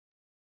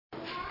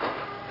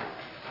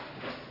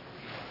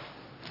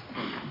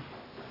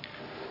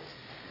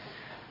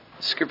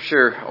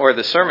Scripture, or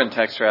the sermon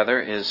text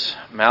rather, is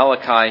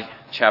Malachi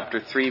chapter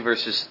 3,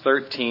 verses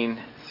 13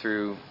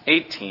 through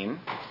 18.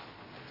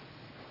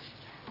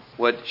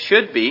 What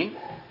should be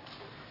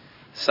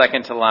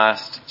second to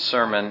last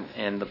sermon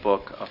in the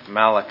book of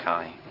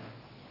Malachi.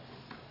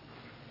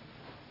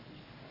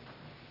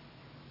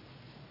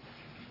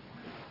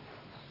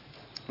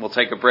 We'll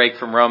take a break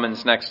from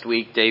Romans next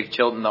week. Dave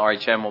Chilton, the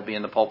RHM, will be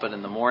in the pulpit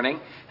in the morning,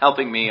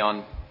 helping me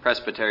on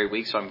Presbytery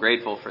Week, so I'm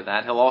grateful for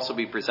that. He'll also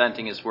be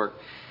presenting his work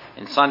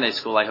in Sunday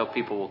school. I hope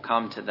people will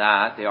come to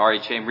that. The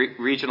RHM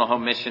Regional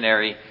Home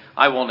Missionary,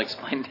 I won't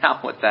explain now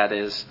what that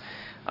is,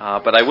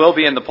 but I will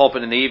be in the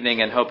pulpit in the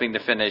evening and hoping to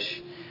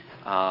finish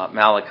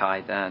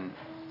Malachi then.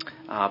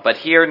 But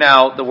hear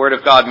now the word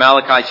of God,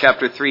 Malachi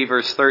chapter 3,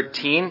 verse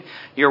 13.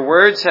 Your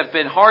words have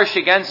been harsh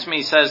against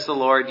me, says the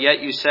Lord,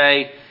 yet you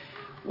say,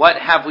 what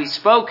have we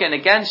spoken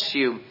against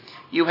you?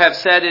 You have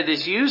said it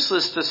is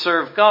useless to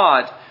serve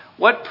God.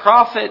 What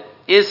profit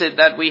is it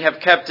that we have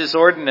kept his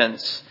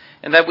ordinance,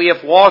 and that we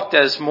have walked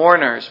as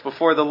mourners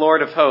before the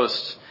Lord of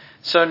hosts?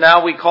 So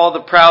now we call the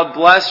proud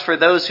blessed, for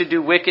those who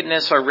do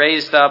wickedness are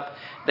raised up.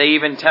 They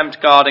even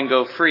tempt God and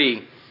go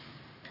free.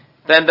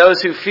 Then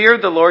those who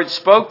feared the Lord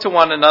spoke to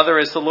one another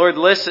as the Lord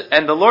listened,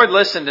 and the Lord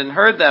listened and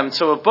heard them.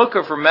 So a book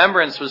of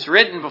remembrance was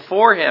written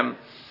before him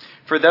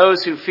for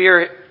those who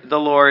fear the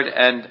Lord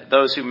and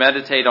those who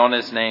meditate on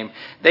his name.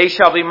 They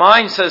shall be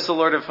mine, says the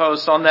Lord of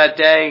hosts, on that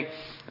day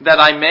that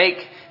I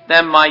make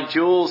them my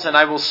jewels, and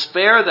I will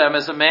spare them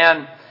as a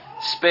man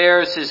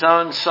spares his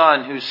own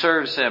son who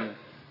serves him.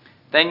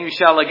 Then you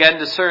shall again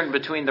discern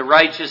between the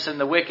righteous and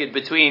the wicked,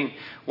 between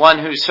one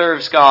who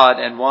serves God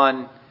and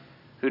one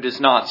who does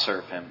not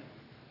serve him.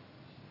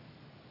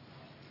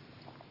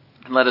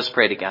 And let us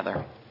pray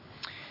together.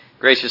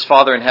 Gracious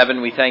Father in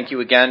heaven, we thank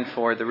you again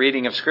for the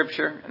reading of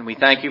Scripture, and we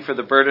thank you for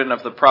the burden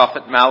of the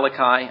prophet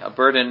Malachi, a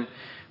burden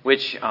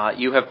which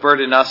you have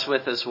burdened us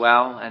with as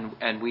well.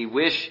 And we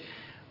wish,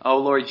 O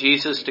Lord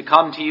Jesus, to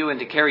come to you and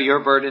to carry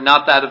your burden,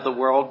 not that of the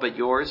world, but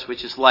yours,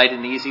 which is light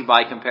and easy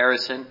by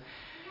comparison.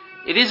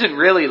 It isn't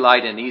really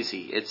light and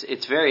easy.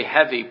 It's very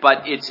heavy,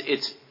 but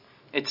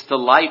it's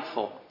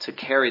delightful to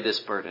carry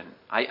this burden.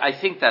 I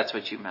think that's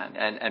what you meant.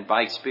 And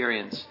by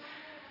experience,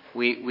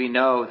 we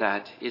know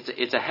that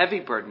it's a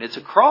heavy burden. It's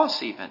a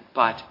cross even,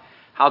 but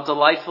how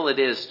delightful it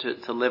is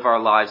to live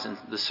our lives in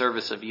the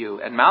service of you.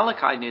 And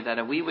Malachi knew that,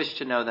 and we wish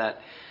to know that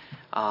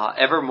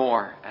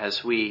evermore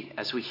as we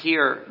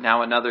hear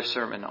now another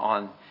sermon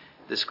on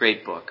this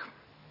great book.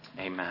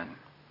 Amen.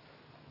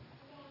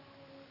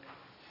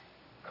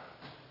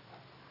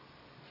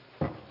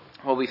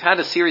 Well, we've had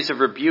a series of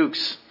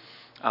rebukes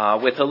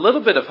with a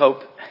little bit of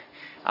hope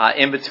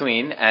in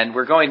between, and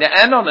we're going to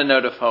end on a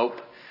note of hope,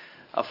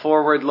 a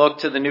forward look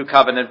to the new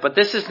covenant. But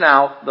this is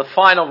now the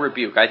final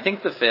rebuke. I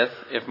think the fifth,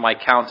 if my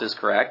count is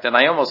correct, and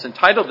I almost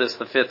entitled this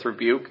the fifth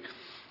rebuke,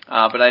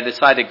 but I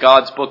decided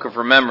God's Book of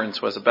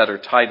Remembrance was a better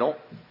title.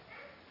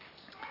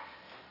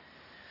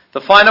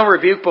 The final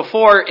rebuke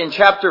before in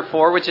chapter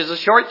 4, which is a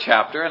short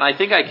chapter, and I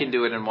think I can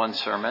do it in one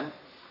sermon,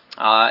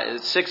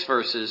 6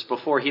 verses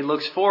before he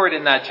looks forward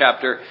in that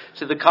chapter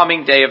to the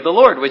coming day of the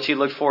Lord, which he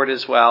looked forward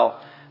as well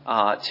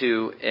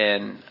to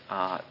in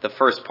the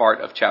first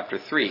part of chapter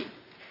 3.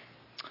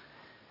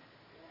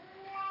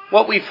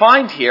 What we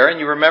find here,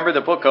 and you remember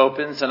the book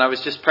opens, and I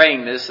was just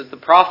praying this, that the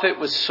prophet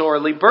was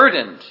sorely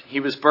burdened. He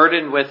was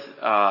burdened with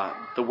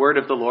the word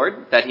of the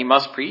Lord that he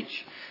must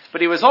preach,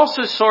 but he was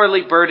also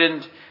sorely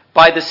burdened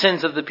by the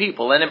sins of the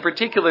people, and in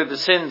particular the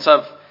sins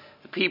of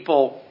the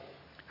people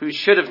who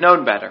should have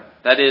known better.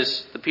 That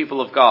is, the people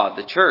of God,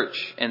 the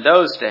church in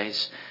those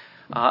days.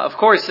 Of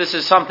course, this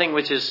is something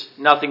which is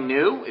nothing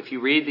new. If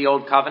you read the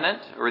Old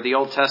Covenant or the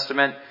Old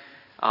Testament,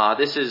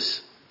 this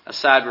is a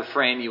sad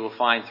refrain you will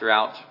find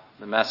throughout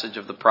the message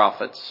of the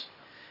prophets.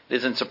 It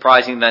isn't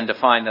surprising then to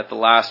find that the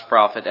last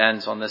prophet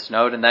ends on this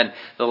note, and then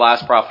the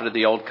last prophet of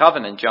the Old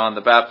Covenant, John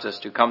the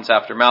Baptist, who comes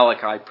after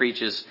Malachi,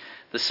 preaches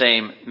the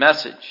same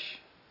message.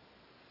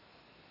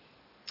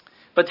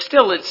 But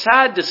still, it's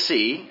sad to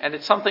see, and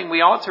it's something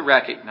we ought to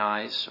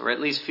recognize, or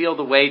at least feel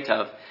the weight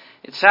of.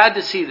 It's sad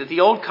to see that the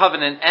Old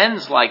Covenant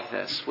ends like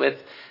this, with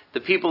the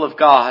people of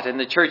God and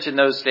the church in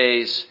those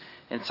days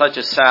in such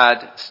a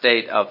sad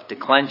state of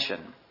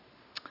declension.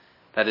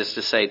 That is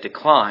to say,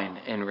 decline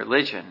in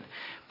religion.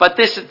 But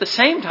this at the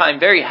same time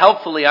very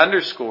helpfully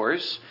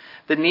underscores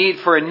the need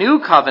for a new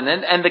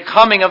covenant and the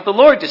coming of the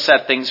Lord to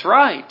set things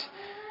right,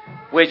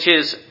 which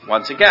is,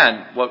 once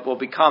again, what will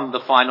become the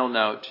final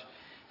note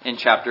in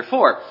chapter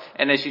 4.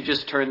 And as you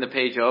just turn the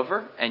page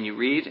over and you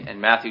read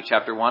in Matthew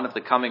chapter 1 of the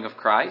coming of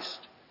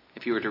Christ,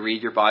 if you were to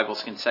read your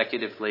Bibles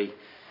consecutively,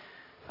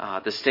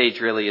 the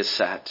stage really is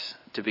set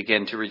to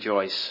begin to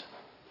rejoice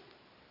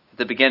at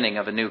the beginning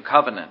of a new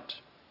covenant.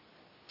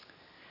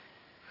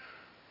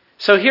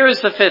 So here is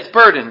the fifth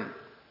burden.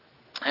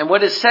 And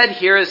what is said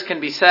here, as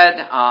can be said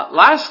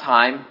last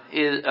time,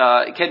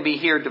 can be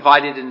here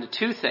divided into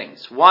two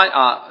things.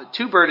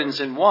 Two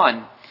burdens in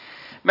one.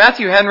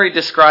 Matthew Henry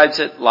describes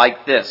it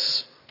like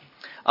this.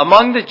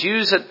 Among the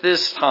Jews at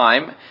this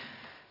time,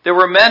 There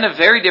were men of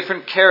very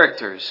different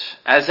characters,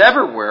 as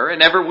ever were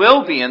and ever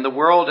will be in the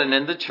world and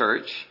in the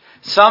church,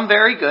 some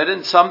very good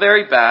and some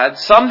very bad,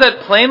 some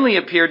that plainly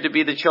appeared to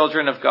be the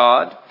children of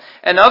God,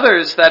 and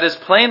others that as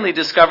plainly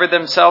discovered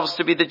themselves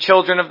to be the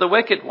children of the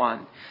wicked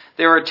one.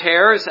 There are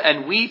tares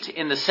and wheat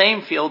in the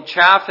same field,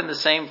 chaff in the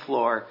same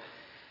floor.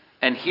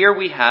 And here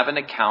we have an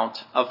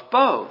account of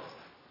both.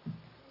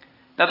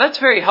 Now that's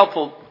very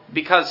helpful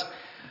because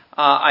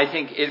I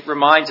think it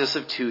reminds us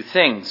of two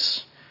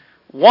things.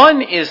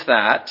 One is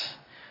that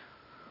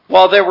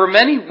while there were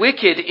many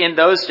wicked in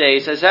those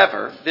days as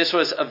ever, this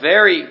was a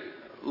very,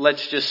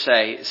 let's just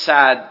say,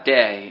 sad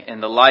day in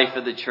the life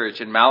of the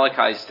church in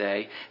Malachi's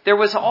day, there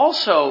was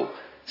also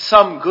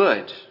some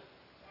good.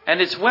 And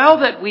it's well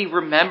that we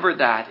remember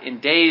that in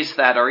days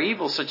that are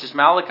evil, such as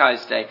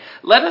Malachi's day.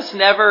 Let us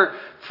never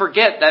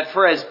forget that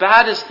for as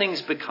bad as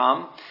things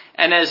become,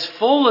 and as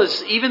full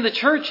as even the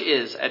church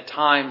is at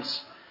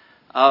times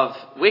of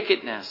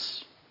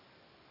wickedness,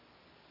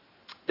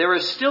 there are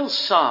still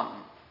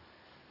some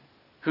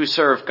who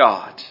serve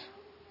God.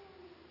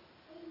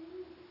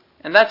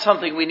 And that's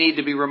something we need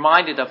to be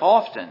reminded of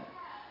often.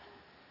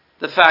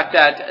 The fact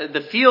that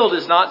the field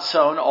is not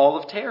sown all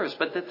of tares,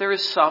 but that there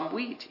is some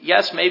wheat.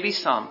 Yes, maybe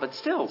some, but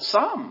still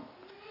some.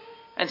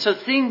 And so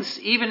things,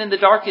 even in the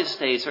darkest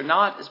days, are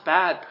not as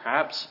bad,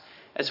 perhaps,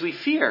 as we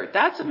fear.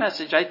 That's a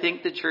message I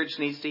think the church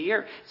needs to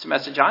hear. It's a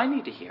message I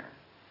need to hear.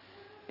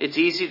 It's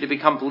easy to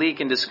become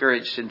bleak and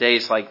discouraged in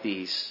days like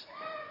these.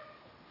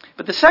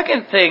 But the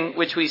second thing,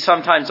 which we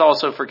sometimes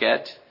also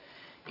forget,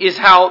 is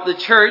how the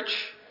church,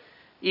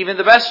 even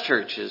the best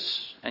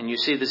churches, and you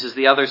see this is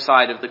the other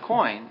side of the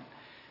coin,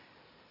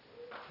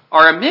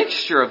 are a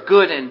mixture of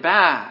good and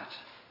bad.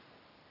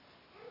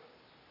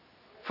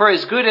 For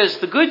as good as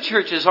the good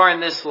churches are in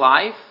this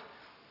life,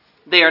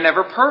 they are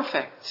never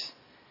perfect.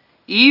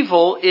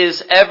 Evil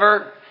is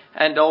ever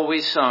and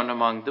always sown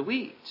among the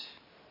wheat.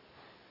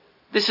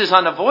 This is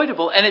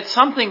unavoidable, and it's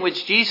something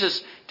which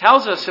Jesus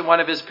tells us in one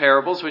of his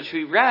parables, which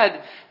we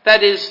read,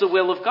 that is the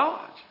will of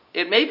God.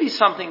 It may be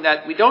something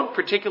that we don't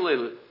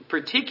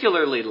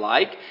particularly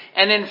like,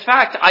 and in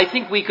fact, I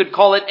think we could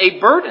call it a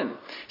burden.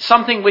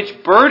 Something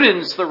which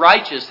burdens the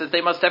righteous, that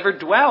they must ever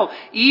dwell,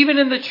 even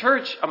in the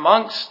church,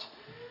 amongst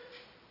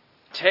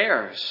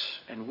tares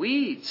and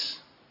weeds.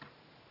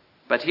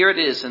 But here it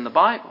is in the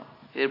Bible.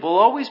 It will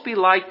always be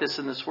like this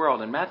in this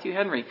world. And Matthew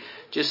Henry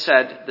just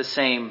said the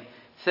same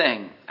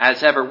thing.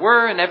 As ever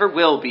were and ever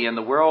will be in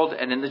the world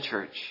and in the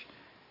church.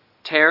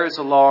 Tares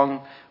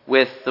along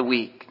with the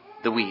wheat.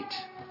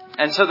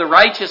 And so the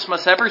righteous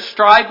must ever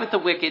strive with the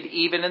wicked,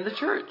 even in the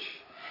church.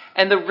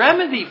 And the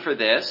remedy for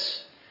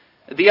this,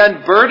 the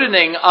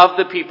unburdening of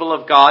the people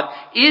of God,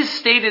 is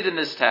stated in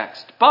this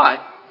text.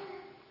 But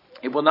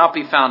it will not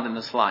be found in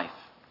this life.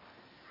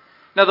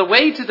 Now the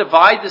way to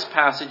divide this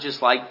passage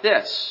is like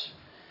this.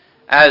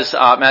 As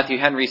Matthew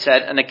Henry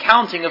said, an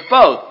accounting of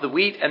both, the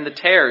wheat and the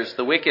tares,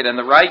 the wicked and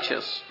the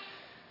righteous.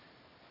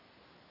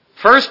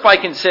 First by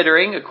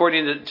considering,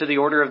 according to the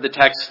order of the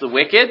text, the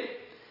wicked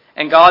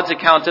and God's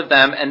account of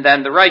them, and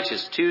then the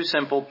righteous. Two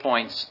simple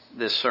points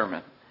this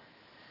sermon.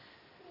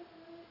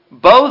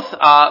 Both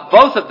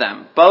of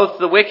them, both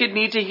the wicked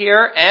need to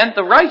hear and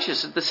the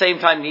righteous at the same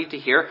time need to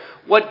hear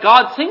what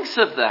God thinks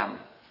of them.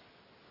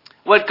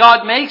 What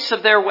God makes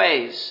of their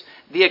ways.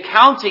 The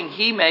accounting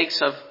he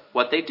makes of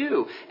what they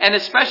do, and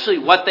especially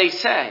what they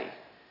say.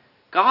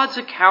 God's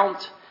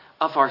account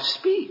of our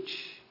speech.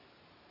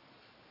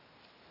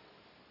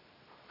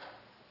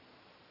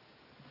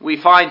 We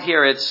find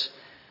here it's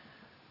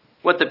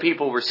what the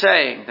people were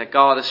saying that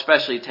God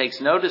especially takes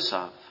notice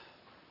of.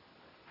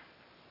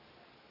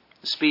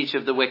 The speech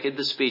of the wicked,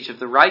 the speech of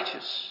the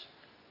righteous.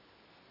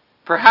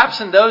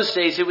 Perhaps in those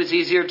days it was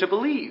easier to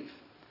believe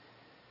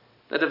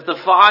that of the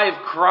 5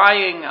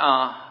 crying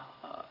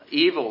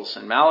evils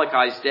in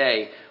Malachi's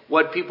day,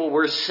 what people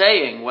were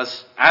saying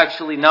was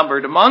actually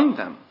numbered among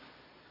them.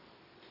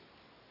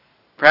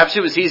 Perhaps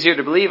it was easier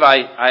to believe,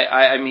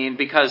 I mean,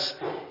 because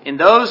in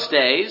those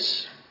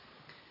days,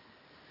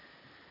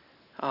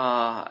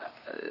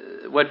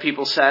 what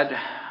people said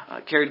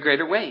carried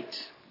greater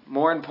weight.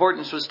 More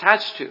importance was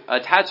attached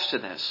to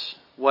this,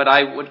 what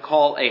I would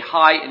call a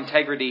high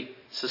integrity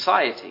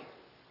society,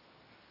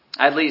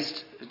 at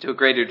least to a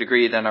greater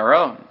degree than our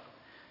own.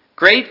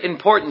 Great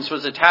importance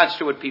was attached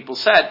to what people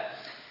said.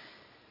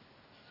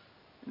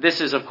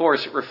 This is, of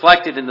course,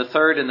 reflected in the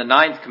 3rd and the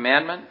 9th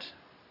commandment.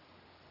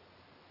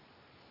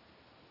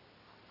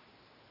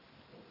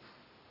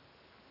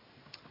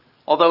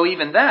 Although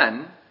even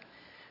then,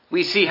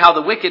 we see how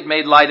the wicked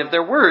made light of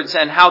their words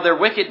and how their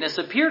wickedness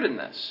appeared in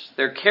this,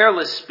 their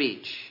careless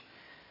speech.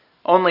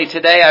 Only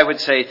today, I would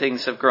say,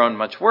 things have grown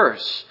much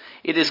worse.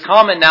 It is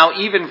common now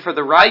even for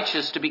the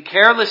righteous to be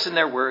careless in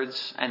their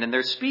words and in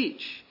their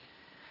speech.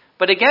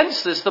 But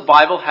against this, the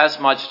Bible has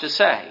much to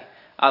say.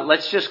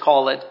 Let's just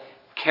call it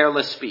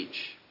careless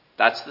speech.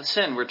 That's the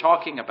sin we're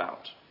talking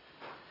about.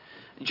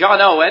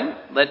 John Owen,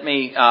 let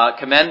me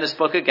commend this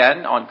book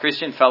again on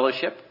Christian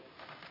fellowship,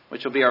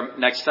 which will be our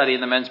next study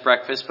in the men's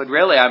breakfast. But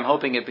really, I'm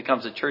hoping it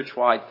becomes a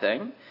church-wide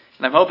thing.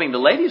 And I'm hoping the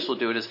ladies will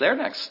do it as their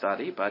next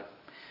study, but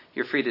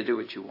you're free to do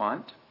what you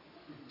want.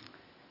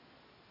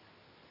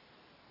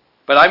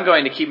 But I'm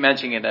going to keep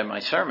mentioning it in my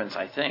sermons,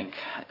 I think.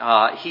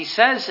 He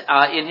says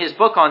in his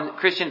book on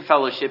Christian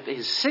fellowship,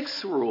 his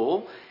sixth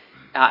rule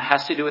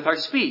has to do with our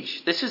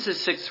speech. This is his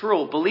sixth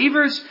rule.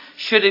 Believers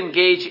should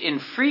engage in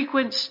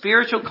frequent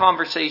spiritual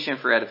conversation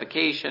for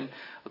edification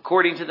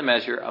according to the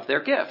measure of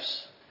their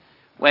gifts.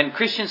 When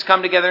Christians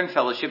come together in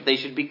fellowship, they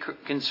should be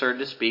concerned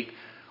to speak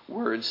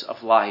words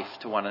of life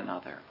to one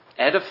another.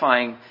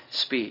 Edifying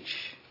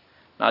speech.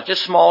 Not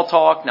just small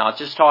talk, not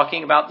just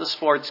talking about the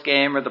sports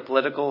game or the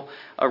political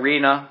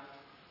arena,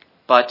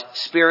 but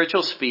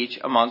spiritual speech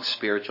amongst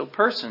spiritual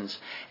persons.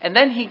 And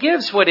then he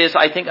gives what is,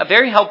 I think, a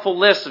very helpful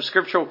list of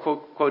scriptural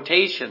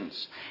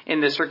quotations in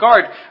this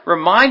regard,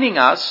 reminding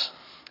us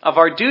of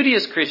our duty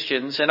as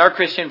Christians and our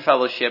Christian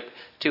fellowship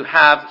to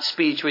have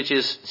speech which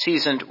is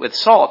seasoned with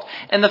salt.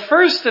 And the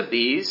first of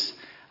these,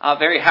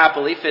 very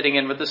happily fitting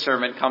in with the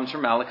sermon, comes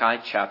from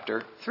Malachi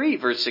chapter 3,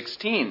 verse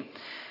 16.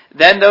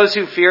 Then those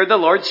who feared the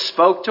Lord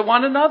spoke to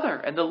one another,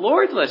 and the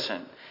Lord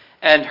listened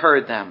and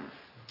heard them.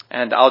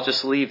 And I'll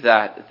just leave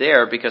that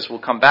there because we'll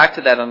come back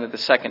to that under the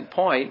second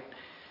point.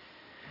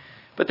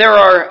 But there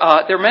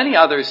are many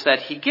others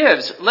that he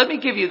gives. Let me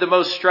give you the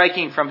most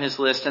striking from his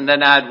list and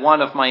then add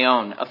one of my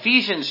own.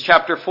 Ephesians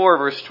chapter 4,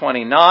 verse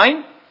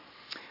 29.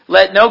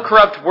 Let no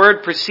corrupt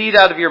word proceed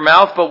out of your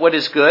mouth, but what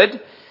is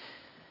good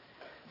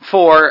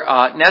for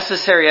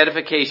necessary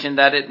edification,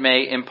 that it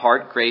may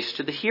impart grace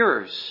to the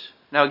hearers.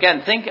 Now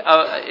again, think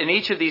in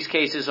each of these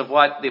cases of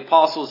what the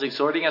apostle is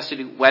exhorting us to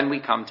do when we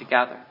come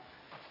together.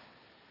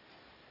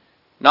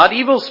 Not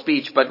evil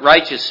speech, but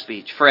righteous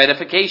speech for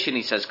edification,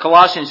 he says.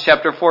 Colossians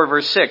chapter 4,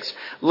 verse 6.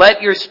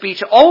 Let your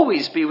speech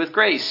always be with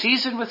grace,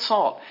 seasoned with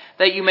salt,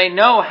 that you may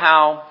know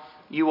how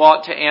you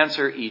ought to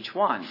answer each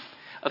one.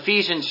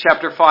 Ephesians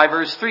chapter 5,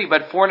 verse 3.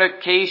 But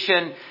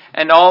fornication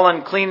and all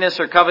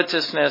uncleanness or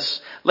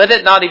covetousness, let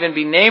it not even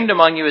be named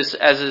among you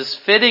as is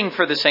fitting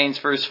for the saints.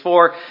 Verse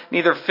 4.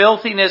 Neither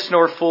filthiness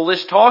nor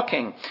foolish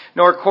talking,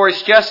 nor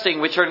coarse jesting,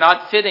 which are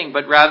not fitting,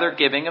 but rather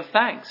giving of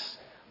thanks.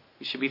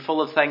 We should be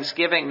full of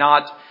thanksgiving,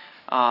 not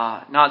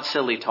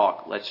silly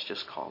talk, let's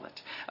just call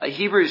it.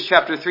 Hebrews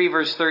chapter 3,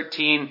 verse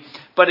 13.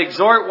 But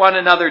exhort one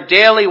another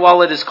daily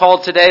while it is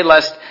called today,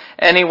 lest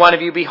any one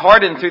of you be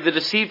hardened through the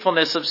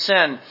deceitfulness of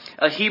sin.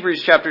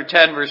 Hebrews chapter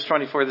 10, verse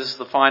 24. This is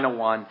the final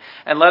one.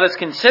 And let us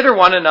consider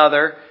one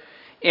another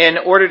in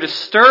order to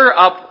stir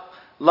up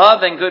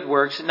love and good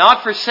works,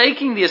 not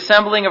forsaking the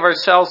assembling of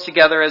ourselves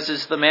together as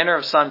is the manner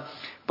of some,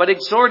 but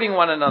exhorting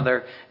one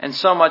another, and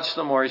so much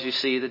the more as you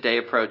see the day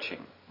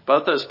approaching.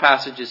 Both those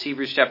passages,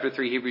 Hebrews chapter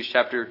 3, Hebrews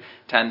chapter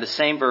 10, the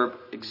same verb,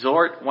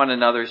 exhort one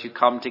another as you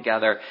come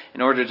together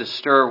in order to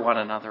stir one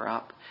another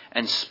up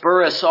and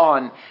spur us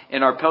on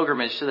in our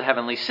pilgrimage to the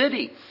heavenly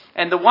city.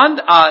 And the one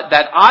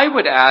that I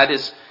would add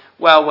is,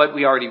 well, what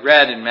we already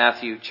read in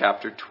Matthew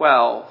chapter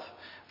 12,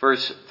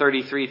 verse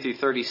 33 through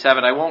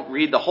 37. I won't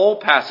read the whole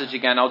passage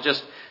again. I'll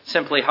just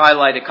simply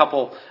highlight a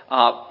couple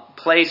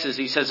places.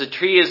 He says, a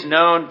tree is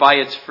known by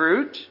its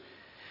fruit.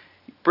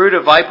 Brood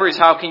of vipers,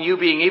 how can you,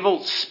 being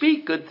evil,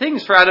 speak good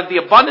things? For out of the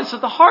abundance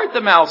of the heart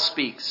the mouth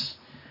speaks.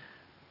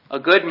 A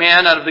good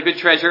man out of the good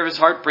treasure of his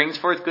heart brings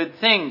forth good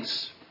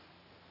things.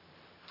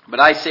 But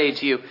I say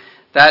to you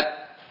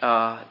that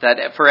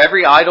for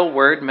every idle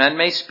word men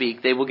may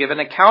speak, they will give an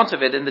account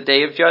of it in the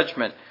day of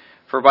judgment.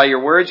 For by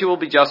your words you will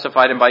be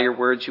justified, and by your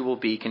words you will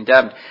be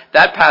condemned.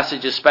 That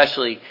passage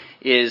especially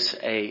is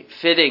a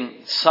fitting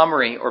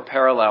summary or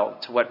parallel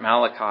to what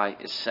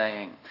Malachi is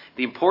saying.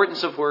 The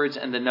importance of words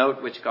and the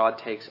note which God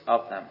takes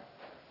of them.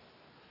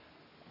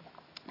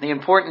 The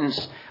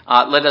importance,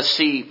 let us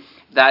see,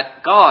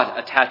 that God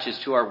attaches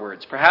to our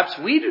words. Perhaps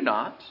we do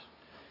not.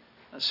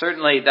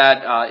 Certainly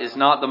that is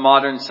not the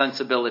modern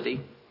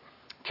sensibility.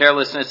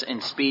 Carelessness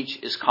in speech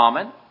is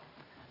common,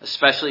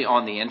 especially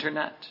on the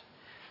internet.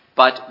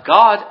 But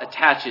God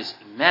attaches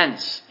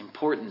immense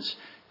importance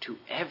to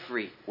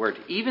every word,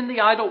 even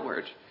the idle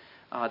word.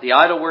 The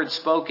idle word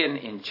spoken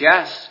in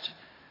jest,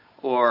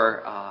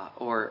 or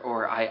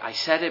I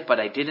said it but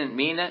I didn't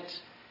mean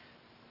it.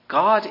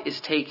 God is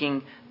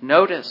taking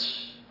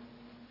notice.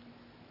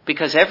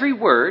 Because every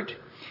word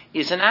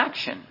is an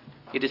action.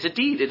 It is a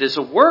deed. It is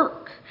a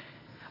work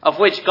of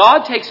which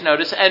God takes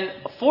notice and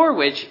for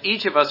which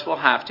each of us will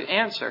have to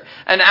answer.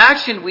 An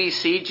action we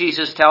see,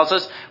 Jesus tells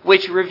us,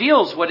 which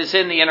reveals what is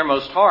in the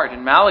innermost heart.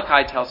 And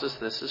Malachi tells us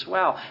this as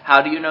well.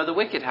 How do you know the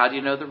wicked? How do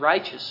you know the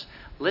righteous?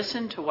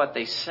 Listen to what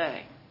they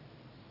say.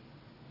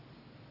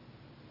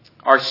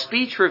 Our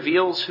speech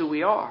reveals who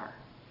we are.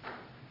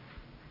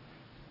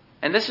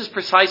 And this is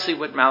precisely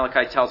what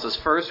Malachi tells us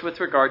first with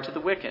regard to the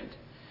wicked.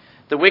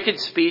 The wicked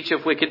speech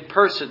of wicked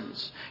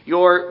persons.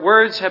 Your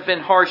words have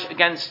been harsh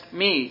against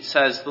me,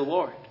 says the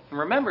Lord. And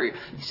remember,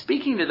 he's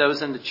speaking to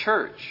those in the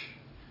church.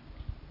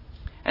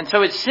 And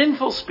so it's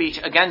sinful speech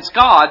against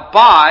God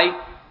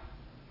by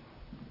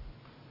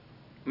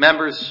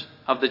members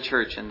of the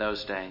church in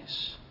those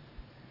days.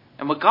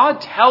 And what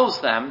God tells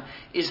them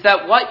is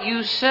that what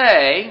you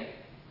say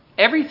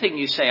Everything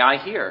you say, I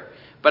hear.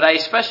 But I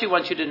especially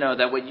want you to know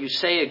that what you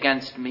say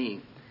against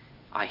me,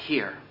 I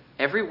hear.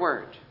 Every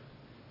word.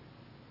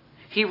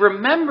 He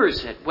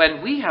remembers it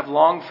when we have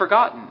long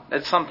forgotten.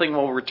 That's something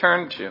we'll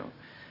return to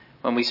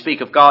when we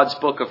speak of God's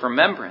book of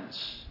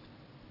remembrance.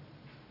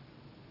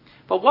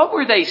 But what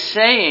were they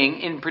saying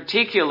in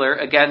particular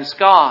against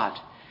God?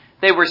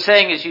 They were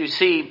saying, as you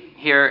see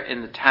here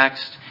in the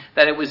text,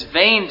 that it was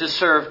vain to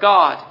serve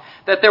God,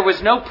 that there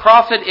was no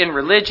profit in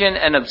religion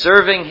and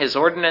observing his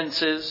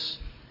ordinances,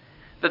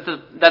 that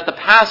the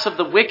paths of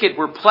the wicked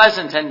were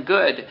pleasant and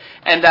good,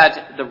 and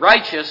that the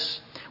righteous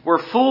were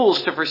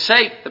fools to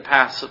forsake the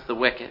paths of the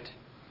wicked.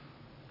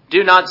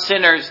 Do not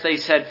sinners, they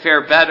said,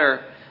 fare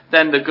better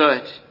than the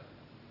good,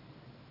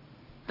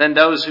 than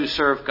those who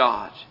serve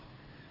God,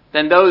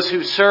 than those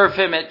who serve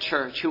him at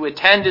church, who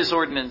attend his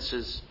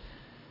ordinances,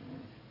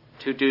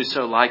 to do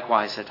so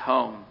likewise at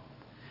home.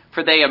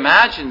 For they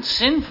imagined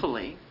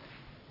sinfully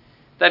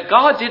that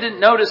God didn't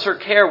notice or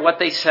care what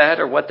they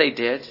said or what they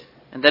did,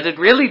 and that it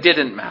really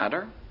didn't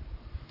matter,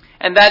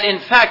 and that in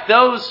fact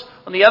those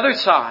on the other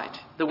side,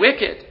 the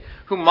wicked,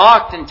 who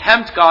mocked and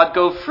tempt God,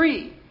 go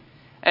free.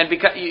 And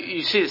because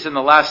you see this in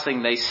the last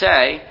thing they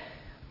say,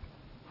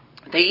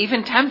 they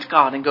even tempt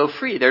God and go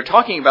free. They're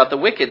talking about the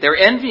wicked. They're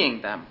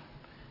envying them.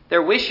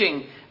 They're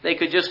wishing they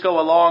could just go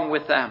along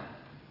with them.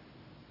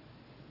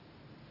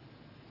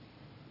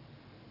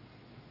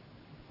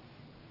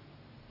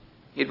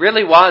 It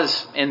really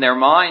was, in their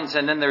minds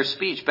and in their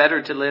speech,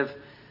 better to live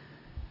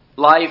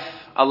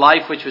a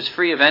life which was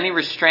free of any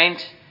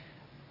restraint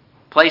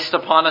placed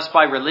upon us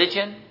by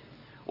religion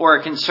or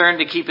a concern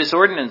to keep his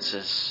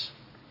ordinances,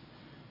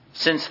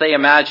 since they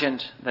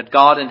imagined that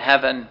God in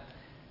heaven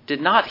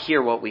did not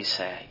hear what we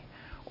say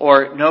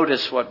or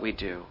notice what we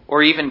do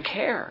or even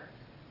care.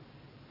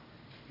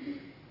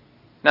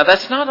 Now,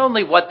 that's not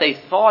only what they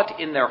thought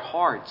in their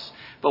hearts,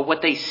 but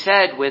what they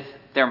said with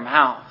their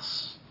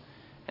mouths.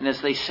 And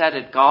as they said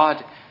it,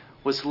 God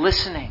was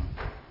listening.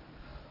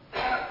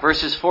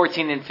 Verses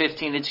 14 and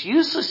 15, it's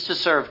useless to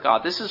serve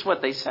God. This is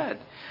what they said.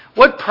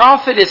 What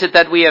profit is it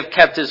that we have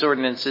kept his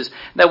ordinances,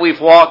 that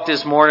we've walked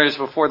as mourners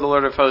before the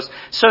Lord of hosts?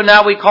 So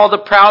now we call the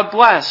proud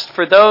blessed,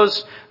 for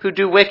those who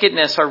do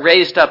wickedness are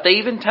raised up. They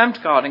even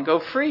tempt God and go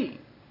free.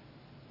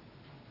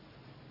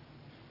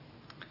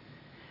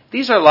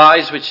 These are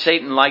lies which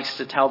Satan likes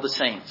to tell the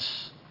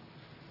saints,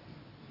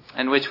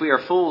 and which we are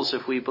fools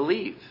if we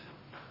believe.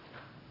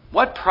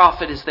 What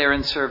profit is there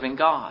in serving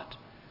God?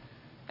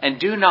 And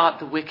do not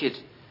the wicked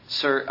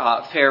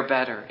fare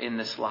better in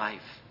this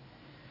life?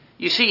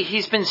 You see,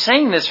 he's been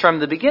saying this from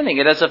the beginning.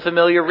 It has a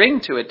familiar ring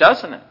to it,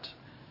 doesn't it?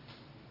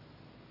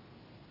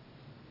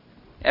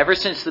 Ever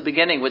since the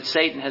beginning, what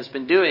Satan has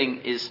been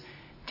doing is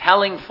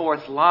telling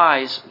forth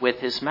lies with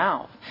his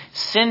mouth.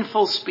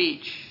 Sinful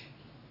speech.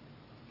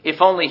 If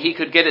only he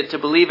could get it to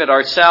believe it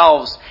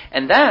ourselves.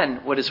 And then,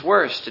 what is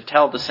worse, to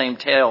tell the same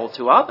tale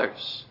to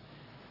others.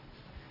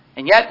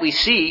 And yet we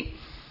see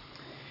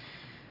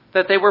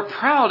that they were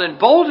proud and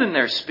bold in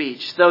their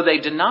speech, though they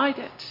denied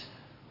it.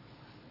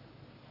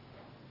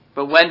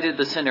 But when did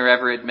the sinner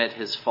ever admit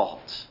his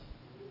fault?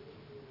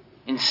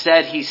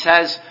 Instead, he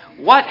says,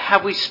 what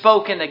have we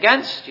spoken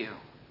against you?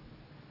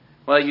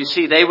 Well, you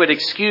see, they would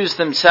excuse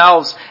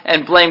themselves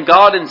and blame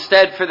God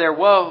instead for their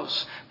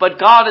woes. But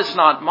God is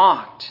not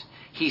mocked.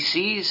 He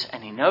sees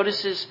and he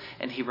notices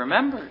and he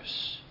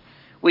remembers.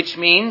 Which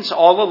means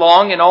all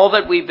along in all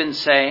that we've been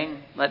saying,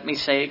 let me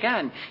say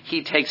again,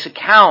 he takes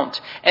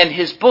account and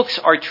his books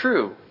are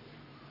true.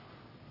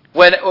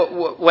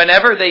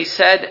 Whenever they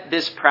said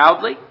this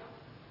proudly,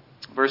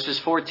 verses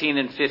 14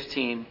 and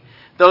 15,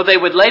 though they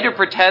would later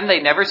pretend they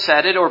never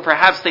said it or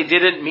perhaps they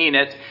didn't mean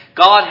it,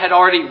 God had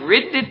already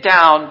written it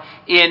down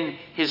in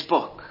his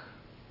book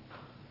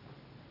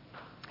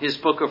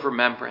of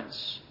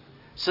remembrance,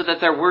 so that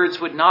their words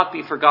would not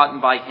be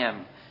forgotten by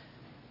him.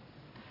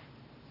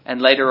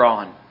 And later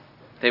on,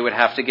 they would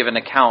have to give an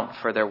account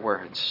for their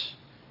words.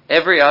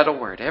 Every idle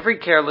word, every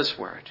careless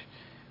word,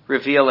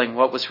 revealing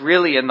what was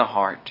really in the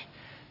heart,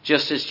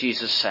 just as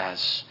Jesus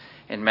says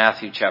in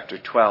Matthew chapter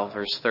 12,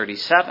 verse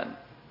 37.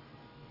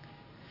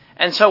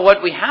 And so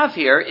what we have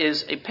here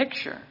is a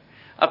picture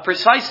of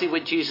precisely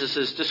what Jesus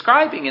is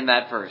describing in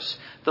that verse.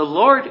 The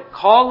Lord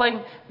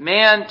calling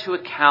man to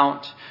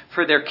account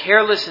for their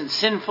careless and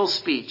sinful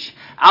speech,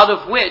 out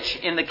of which,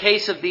 in the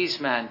case of these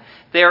men,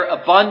 their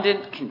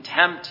abundant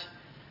contempt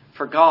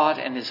for God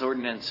and his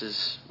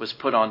ordinances was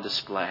put on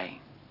display.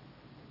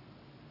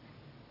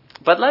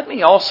 But let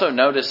me also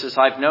notice, as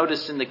I've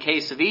noticed in the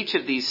case of each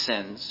of these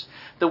sins,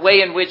 the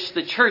way in which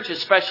the church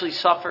especially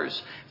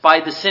suffers by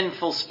the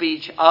sinful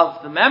speech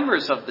of the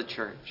members of the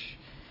church.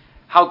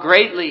 How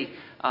greatly,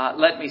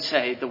 let me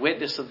say, the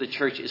witness of the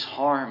church is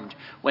harmed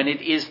when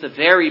it is the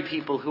very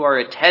people who are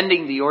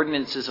attending the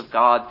ordinances of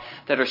God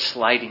that are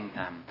slighting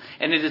them.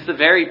 And it is the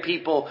very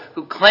people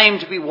who claim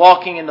to be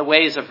walking in the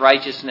ways of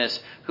righteousness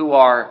who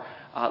are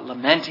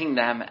lamenting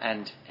them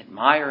and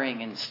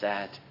admiring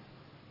instead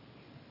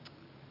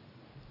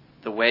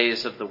the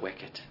ways of the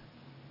wicked.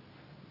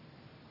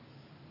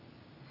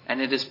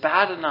 And it is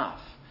bad enough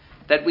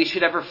that we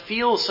should ever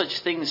feel such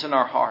things in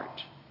our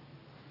heart,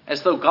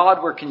 as though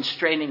God were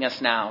constraining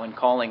us now and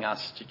calling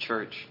us to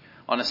church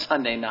on a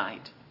Sunday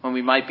night when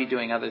we might be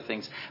doing other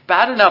things.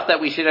 Bad enough that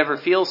we should ever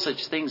feel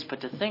such things,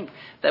 but to think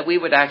that we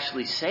would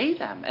actually say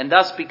them and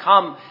thus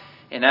become,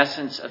 in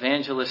essence,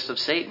 evangelists of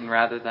Satan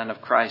rather than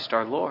of Christ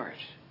our Lord.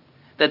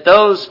 That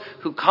those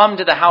who come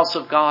to the house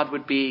of God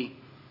would be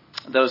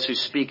those who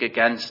speak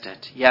against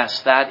it.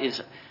 Yes, that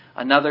is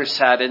another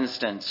sad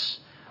instance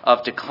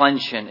of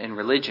declension in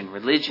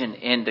religion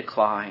in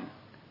decline,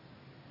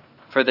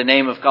 for the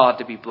name of God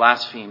to be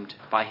blasphemed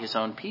by his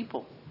own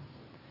people.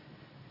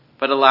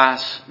 But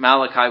alas,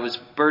 Malachi was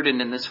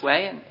burdened in this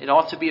way, and it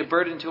ought to be a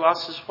burden to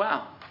us as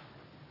well.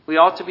 We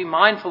ought to be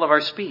mindful of our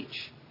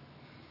speech.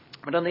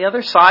 But on the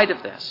other side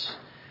of this,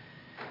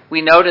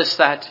 we notice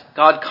that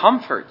God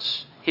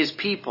comforts his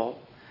people,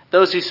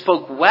 those who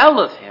spoke well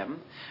of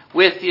him,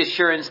 with the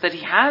assurance that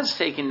he has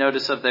taken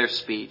notice of their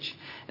speech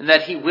and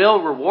that he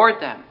will reward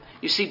them.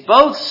 You see,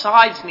 both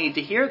sides need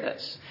to hear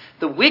this.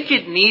 The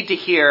wicked need to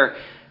hear,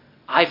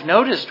 I've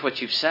noticed what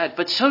you've said,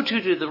 but so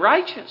too do the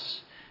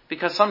righteous.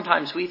 Because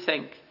sometimes we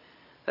think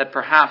that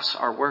perhaps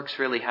our works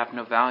really have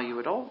no value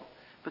at all.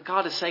 But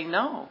God is saying,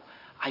 no,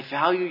 I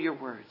value your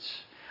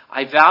words.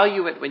 I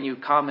value it when you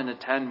come and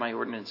attend my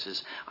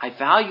ordinances. I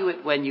value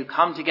it when you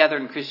come together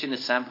in Christian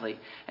assembly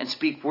and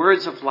speak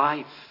words of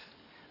life.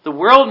 The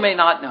world may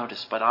not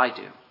notice, but I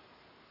do.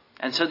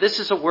 And so this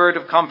is a word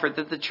of comfort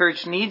that the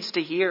church needs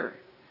to hear.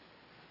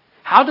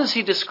 How does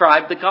he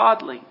describe the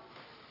godly?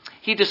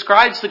 He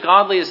describes the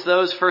godly as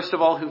those, first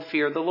of all, who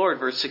fear the Lord.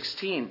 Verse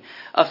 16.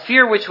 A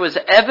fear which was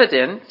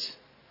evident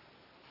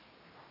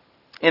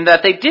in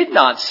that they did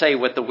not say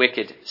what the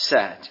wicked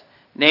said.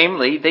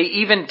 Namely, they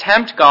even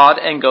tempt God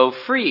and go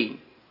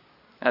free.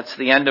 That's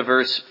the end of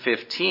verse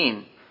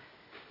 15.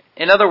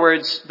 In other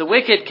words, the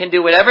wicked can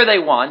do whatever they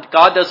want.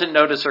 God doesn't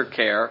notice or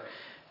care.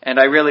 And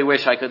I really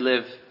wish I could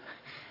live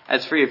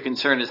as free of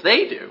concern as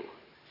they do.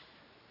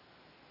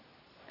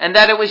 And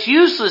that it was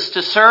useless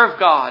to serve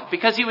God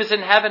because he was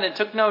in heaven and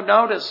took no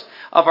notice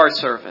of our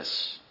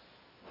service.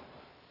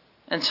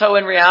 And so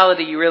in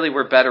reality, you really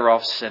were better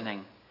off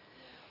sinning.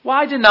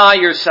 Why deny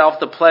yourself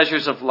the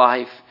pleasures of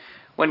life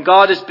when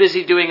God is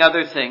busy doing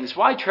other things?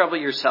 Why trouble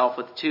yourself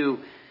with two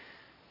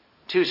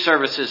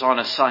services on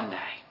a Sunday?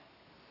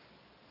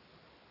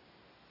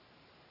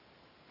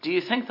 Do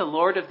you think the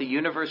Lord of the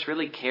universe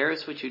really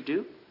cares what you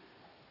do?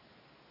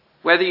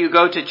 Whether you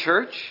go to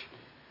church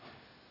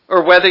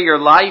or whether your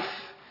life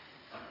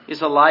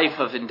is a life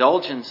of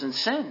indulgence and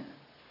sin.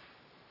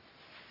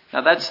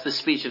 Now that's the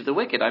speech of the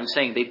wicked. I'm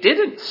saying they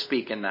didn't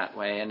speak in that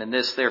way, and in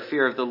this their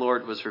fear of the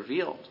Lord was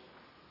revealed.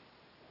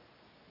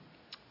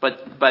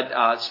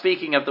 But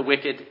speaking of the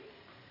wicked,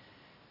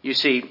 you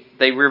see,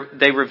 they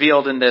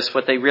revealed in this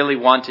what they really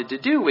wanted to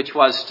do, which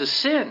was to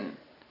sin.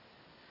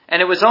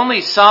 And it was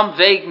only some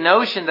vague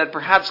notion that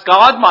perhaps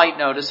God might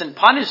notice and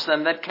punish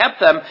them that kept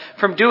them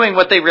from doing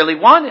what they really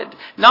wanted.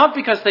 Not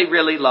because they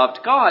really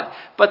loved God,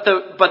 but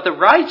the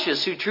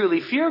righteous who truly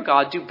fear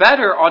God do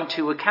better on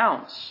two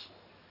accounts.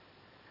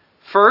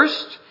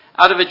 First,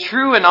 out of a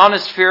true and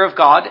honest fear of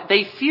God,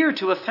 they fear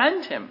to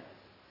offend him.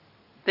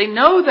 They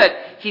know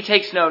that he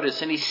takes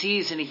notice and he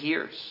sees and he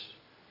hears,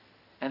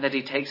 and that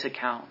he takes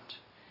account.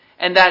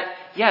 And that,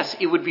 yes,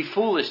 it would be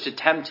foolish to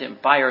tempt him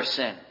by our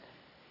sin.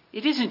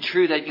 It isn't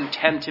true that you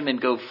tempt him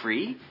and go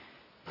free.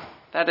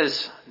 That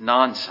is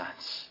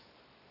nonsense.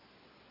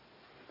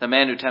 The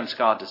man who tempts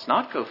God does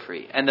not go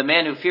free. And the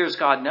man who fears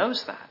God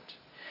knows that.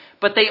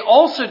 But they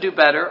also do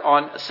better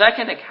on a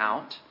second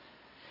account.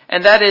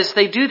 And that is,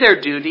 they do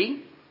their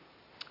duty,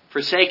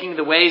 forsaking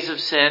the ways of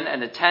sin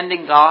and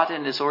attending God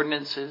and his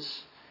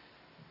ordinances,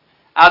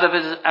 out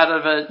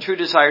of a true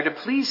desire to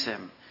please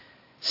him,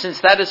 since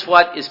that is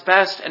what is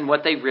best and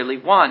what they really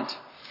want.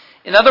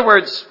 In other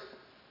words,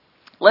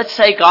 let's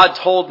say God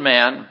told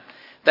man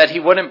that he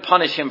wouldn't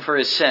punish him for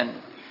his sin.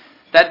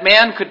 That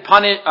man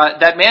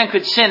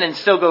could sin and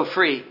still go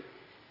free.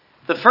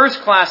 The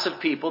first class of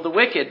people, the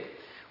wicked,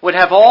 would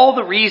have all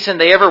the reason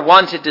they ever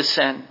wanted to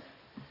sin.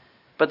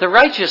 But the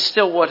righteous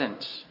still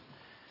wouldn't,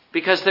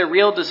 because their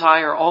real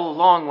desire all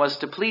along was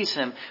to please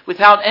him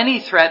without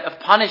any threat of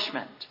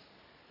punishment,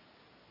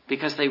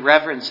 because they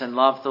reverence and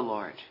love the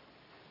Lord.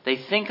 They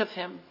think of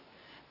him.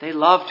 They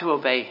love to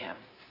obey him.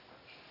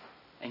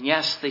 And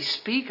yes, they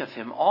speak of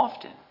him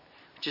often,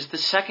 which is the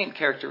second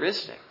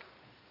characteristic.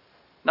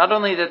 Not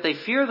only that they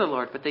fear the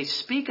Lord, but they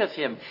speak of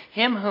him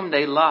whom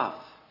they love,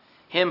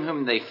 him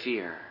whom they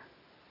fear.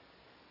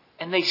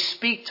 And they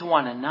speak to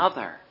one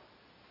another.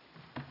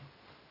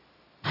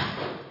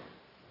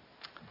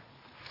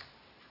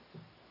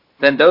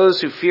 Then those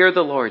who fear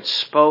the Lord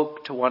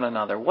spoke to one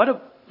another. What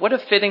a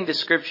fitting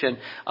description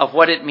of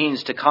what it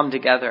means to come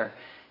together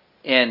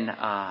in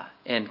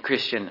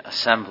Christian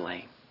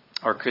assembly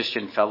or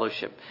Christian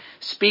fellowship.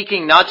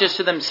 Speaking not just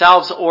to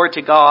themselves or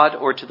to God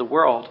or to the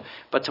world,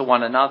 but to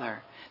one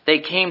another. They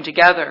came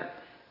together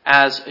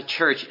as a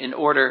church in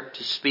order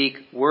to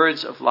speak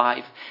words of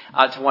life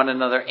to one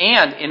another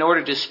and in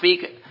order to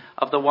speak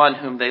of the one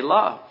whom they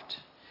loved.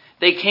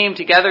 They came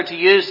together, to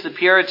use the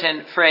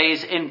Puritan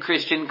phrase, in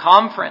Christian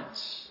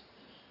conference.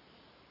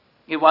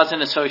 It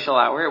wasn't a social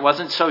hour. It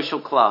wasn't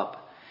social club.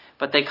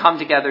 But they come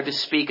together to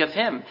speak of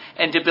him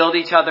and to build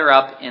each other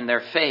up in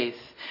their faith.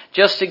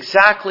 Just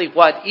exactly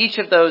what each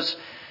of those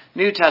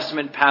New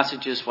Testament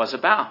passages was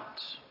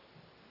about.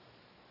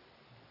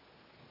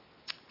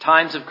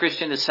 Times of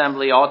Christian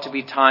assembly ought to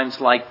be times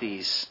like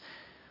these,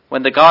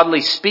 when the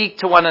godly speak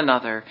to one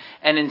another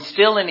and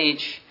instill in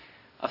each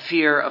a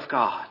fear of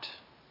God.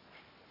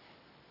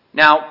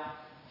 Now,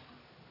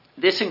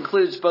 this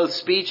includes both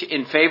speech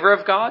in favor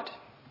of God,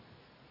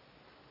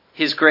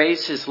 his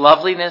grace, his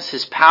loveliness,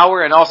 his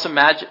power, and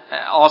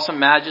awesome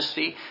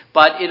majesty.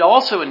 But it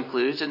also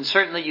includes, and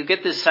certainly you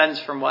get this sense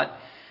from what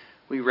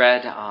we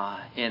read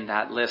in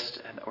that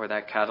list or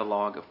that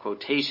catalog of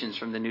quotations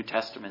from the New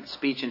Testament,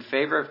 speech in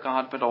favor of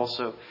God, but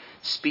also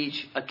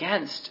speech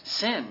against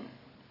sin.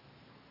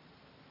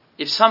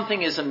 If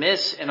something is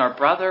amiss in our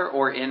brother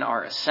or in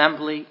our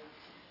assembly,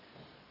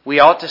 we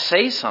ought to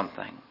say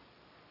something.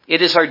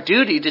 It is our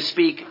duty to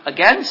speak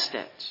against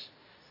it.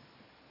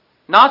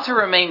 Not to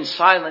remain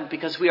silent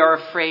because we are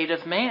afraid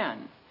of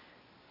man.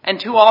 And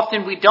too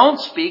often we don't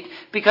speak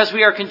because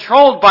we are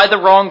controlled by the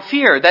wrong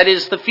fear. That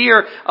is, the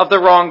fear of the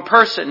wrong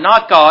person,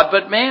 not God,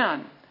 but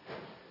man.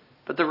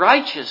 But the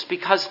righteous,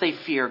 because they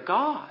fear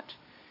God,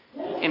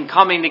 in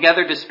coming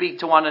together to speak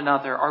to one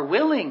another, are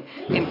willing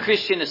in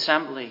Christian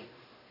assembly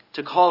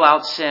to call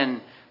out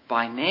sin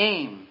by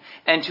name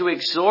and to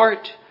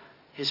exhort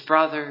his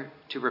brother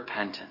to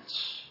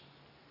repentance.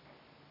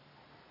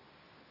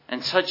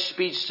 And such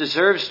speech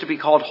deserves to be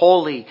called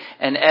holy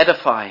and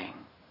edifying,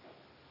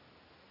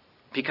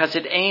 because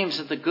it aims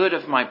at the good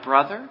of my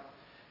brother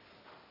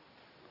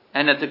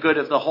and at the good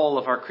of the whole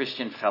of our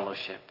Christian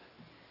fellowship.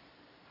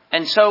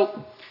 And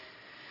so,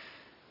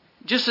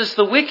 just as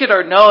the wicked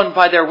are known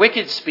by their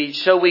wicked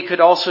speech, so we could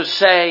also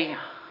say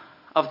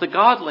of the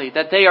godly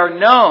that they are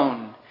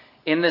known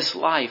in this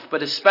life,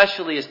 but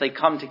especially as they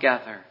come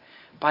together,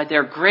 by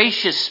their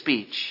gracious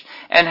speech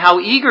and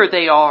how eager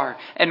they are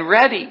and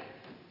ready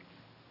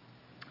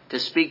to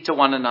speak to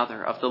one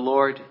another of the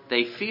Lord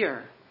they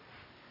fear.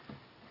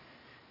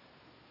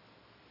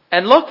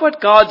 And look what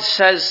God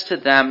says to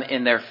them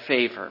in their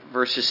favor,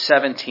 verses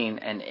 17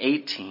 and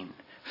 18.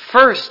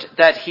 First,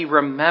 that he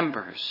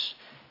remembers.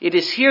 It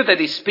is here that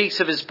he speaks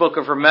of his book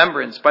of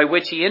remembrance, by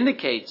which he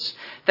indicates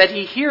that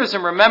he hears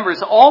and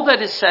remembers all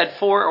that is said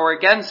for or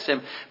against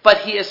him, but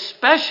he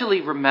especially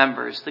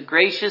remembers the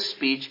gracious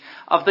speech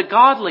of the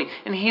godly,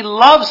 and he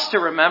loves to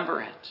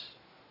remember it.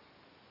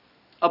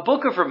 A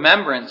book of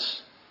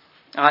remembrance,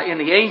 in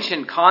the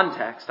ancient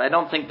context, I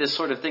don't think this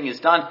sort of thing is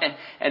done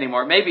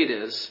anymore. Maybe it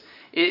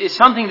is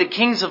something the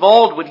kings of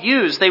old would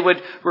use. They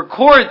would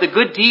record the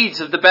good deeds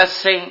of the best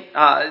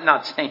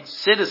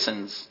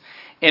citizens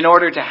in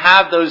order to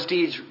have those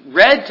deeds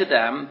read to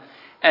them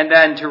and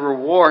then to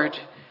reward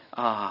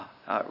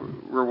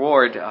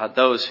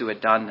those who had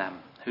done them,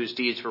 whose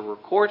deeds were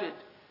recorded.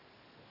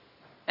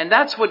 And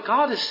that's what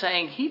God is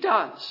saying he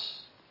does.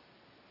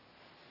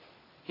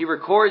 He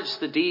records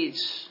the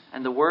deeds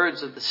and the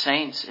words of the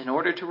saints in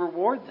order to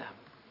reward them.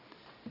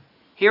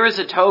 Here is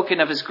a token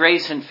of his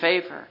grace and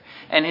favor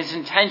and his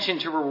intention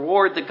to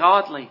reward the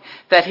godly,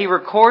 that he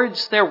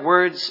records their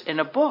words in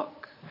a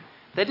book.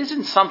 That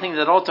isn't something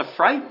that ought to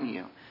frighten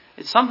you.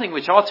 It's something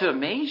which ought to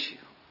amaze you.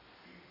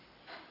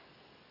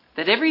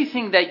 That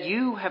everything that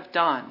you have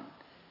done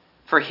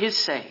for his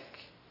sake,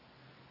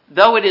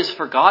 though it is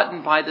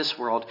forgotten by this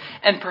world,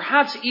 and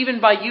perhaps even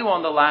by you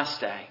on the last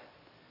day,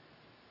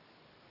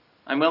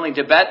 I'm willing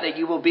to bet that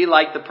you will be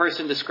like the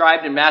person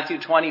described in Matthew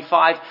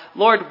 25.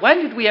 Lord,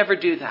 when did we ever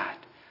do that?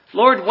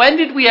 Lord, when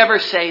did we ever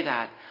say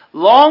that?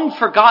 Long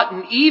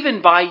forgotten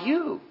even by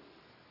you.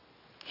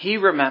 He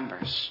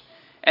remembers,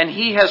 and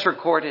he has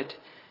recorded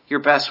your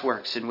best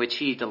works in which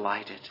he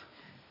delighted.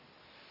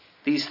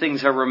 These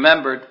things are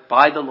remembered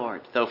by the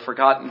Lord, though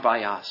forgotten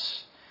by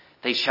us.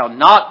 They shall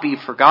not be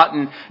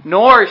forgotten,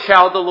 nor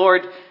shall the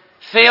Lord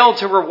fail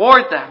to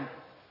reward them.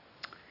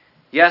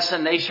 Yes,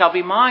 and they shall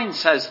be mine,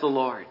 says the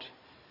Lord,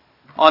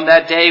 on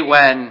that day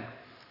when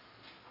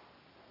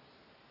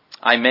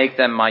I make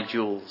them my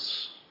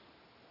jewels.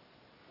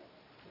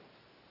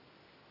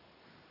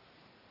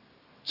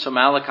 So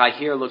Malachi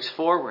here looks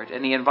forward,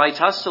 and he invites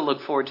us to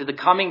look forward to the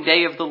coming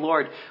day of the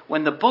Lord,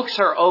 when the books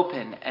are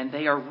open and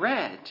they are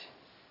read.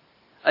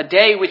 A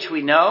day which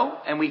we know,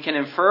 and we can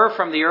infer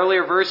from the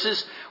earlier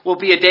verses, will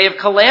be a day of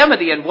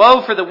calamity and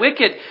woe for the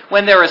wicked,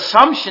 when their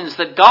assumptions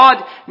that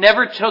God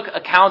never took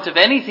account of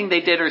anything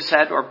they did or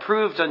said or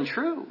proved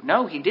untrue.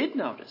 No, he did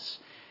notice.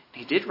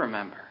 He did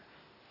remember.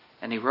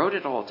 And he wrote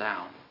it all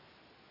down.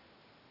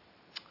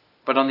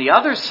 But on the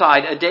other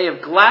side, a day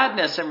of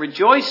gladness and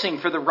rejoicing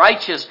for the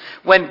righteous,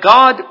 when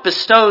God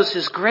bestows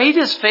his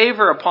greatest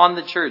favor upon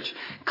the church,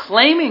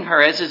 claiming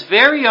her as his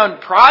very own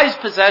prized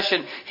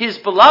possession, his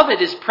beloved,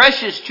 his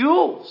precious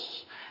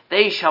jewels.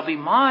 They shall be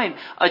mine,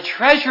 a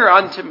treasure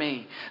unto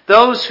me,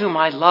 those whom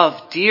I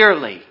love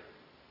dearly.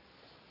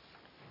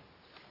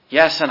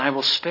 Yes, and I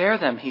will spare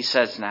them, he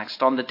says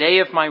next, on the day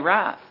of my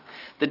wrath.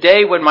 The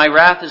day when my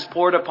wrath is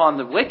poured upon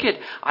the wicked,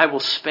 I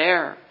will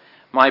spare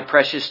my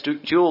precious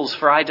jewels,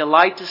 for I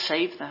delight to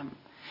save them,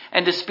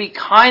 and to speak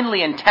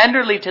kindly and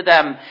tenderly to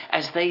them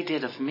as they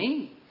did of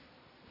me.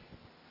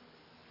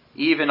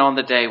 Even on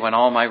the day when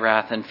all my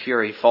wrath and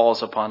fury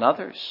falls upon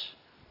others.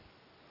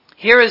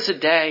 Here is a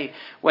day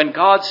when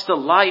God's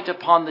delight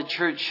upon the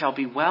church shall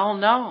be well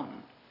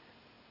known.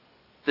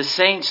 The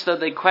saints, though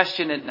they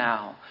question it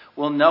now,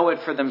 will know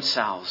it for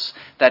themselves,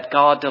 that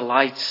God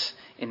delights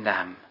in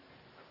them.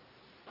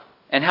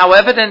 And how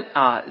evident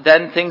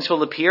then things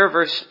will appear,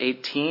 verse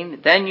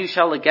 18, then you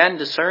shall again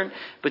discern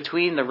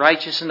between the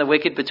righteous and the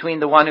wicked, between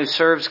the one who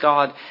serves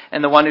God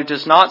and the one who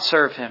does not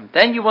serve him.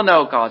 Then you will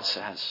know, God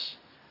says.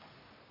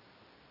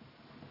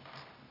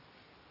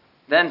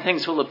 Then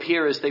things will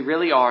appear as they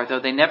really are, though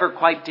they never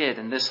quite did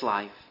in this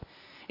life.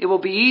 It will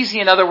be easy,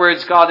 in other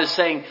words, God is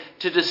saying,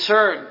 to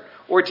discern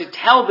or to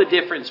tell the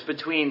difference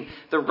between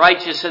the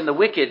righteous and the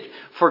wicked,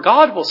 for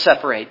God will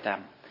separate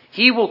them.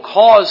 He will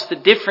cause the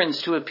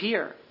difference to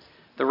appear.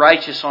 The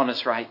righteous on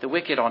his right, the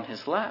wicked on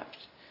his left.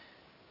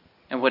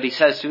 And what he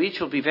says to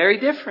each will be very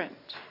different.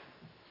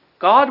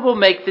 God will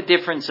make the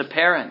difference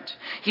apparent.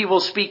 He will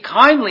speak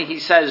kindly, he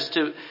says,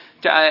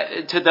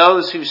 to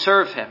those who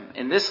serve him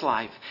in this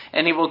life.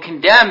 And he will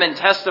condemn and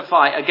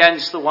testify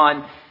against the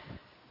one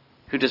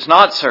who does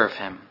not serve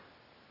him.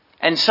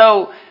 And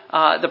so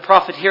the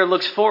prophet here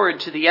looks forward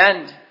to the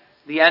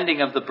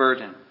ending of the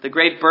burden, the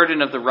great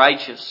burden of the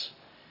righteous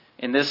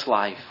in this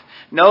life.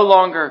 No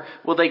longer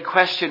will they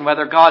question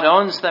whether God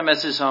owns them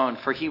as his own,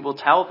 for he will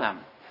tell them.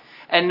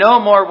 And no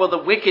more will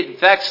the wicked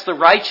vex the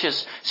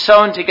righteous,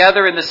 sown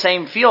together in the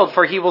same field,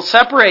 for he will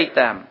separate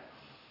them.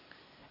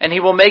 And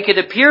he will make it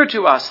appear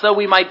to us, though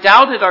we might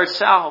doubt it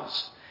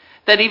ourselves,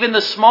 that even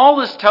the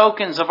smallest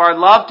tokens of our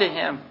love to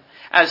him,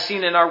 as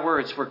seen in our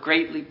words, were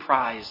greatly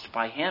prized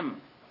by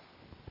him.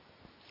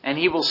 And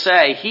he will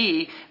say,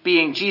 he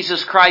being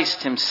Jesus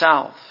Christ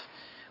himself,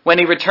 when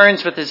he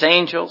returns with his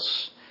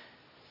angels,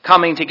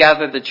 coming to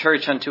gather the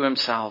church unto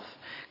himself.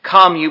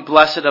 Come, you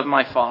blessed of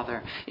my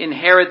Father,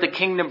 inherit the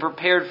kingdom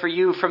prepared for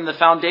you from the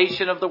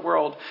foundation of the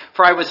world.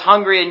 For I was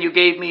hungry and you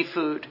gave me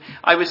food.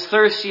 I was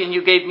thirsty and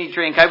you gave me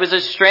drink. I was a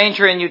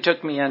stranger and you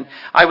took me in.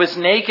 I was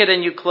naked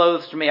and you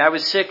clothed me. I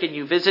was sick and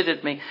you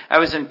visited me. I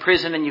was in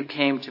prison and you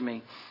came to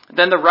me.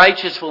 Then the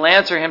righteous will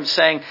answer him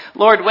saying,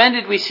 Lord, when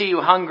did we see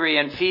you hungry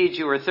and feed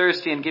you, or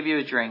thirsty and give you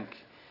a drink?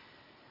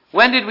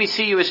 When did we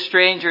see you a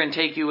stranger and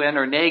take you in,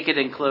 or naked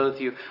and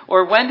clothe you?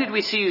 Or when did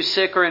we see you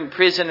sick or in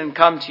prison and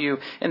come to you?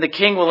 And the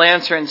king will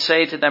answer and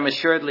say to them,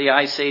 assuredly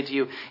I say to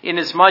you,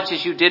 inasmuch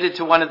as you did it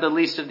to one of the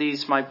least of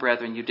these, my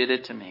brethren, you did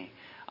it to me.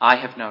 I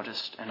have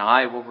noticed, and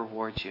I will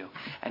reward you.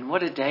 And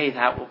what a day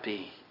that will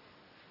be.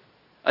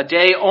 A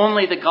day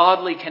only the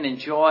godly can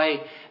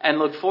enjoy and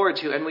look forward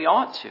to, and we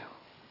ought to.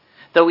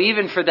 Though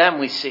even for them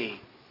we see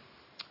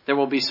there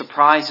will be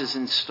surprises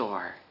in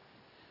store.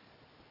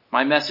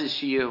 My message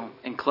to you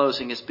in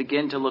closing is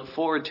begin to look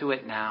forward to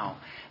it now,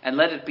 and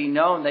let it be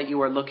known that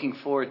you are looking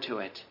forward to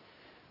it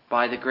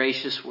by the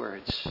gracious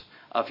words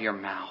of your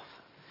mouth.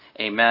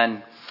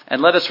 Amen.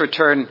 And let us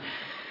return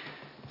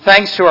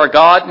thanks to our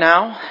God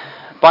now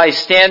by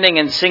standing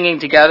and singing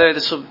together.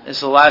 This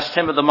is the last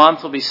hymn of the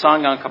month. Will be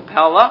sung a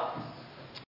cappella.